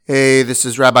Hey, this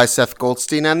is Rabbi Seth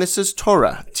Goldstein, and this is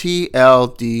Torah,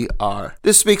 TLDR.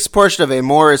 This week's portion of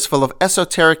Amor is full of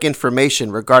esoteric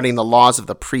information regarding the laws of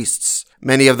the priests.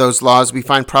 Many of those laws we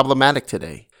find problematic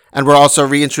today. And we're also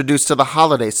reintroduced to the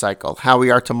holiday cycle, how we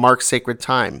are to mark sacred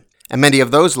time. And many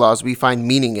of those laws we find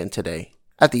meaning in today.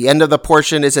 At the end of the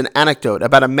portion is an anecdote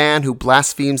about a man who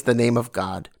blasphemes the name of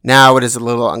God. Now it is a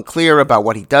little unclear about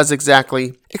what he does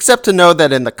exactly, except to know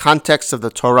that in the context of the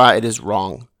Torah it is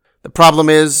wrong. The problem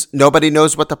is, nobody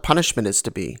knows what the punishment is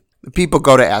to be. The people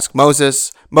go to ask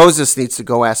Moses. Moses needs to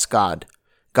go ask God.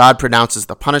 God pronounces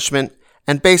the punishment,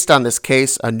 and based on this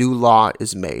case, a new law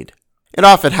is made. It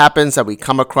often happens that we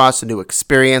come across a new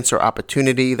experience or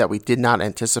opportunity that we did not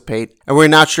anticipate, and we're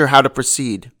not sure how to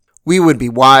proceed. We would be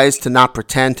wise to not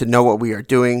pretend to know what we are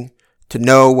doing, to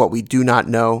know what we do not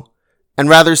know, and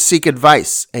rather seek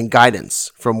advice and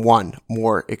guidance from one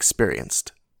more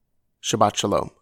experienced. Shabbat Shalom.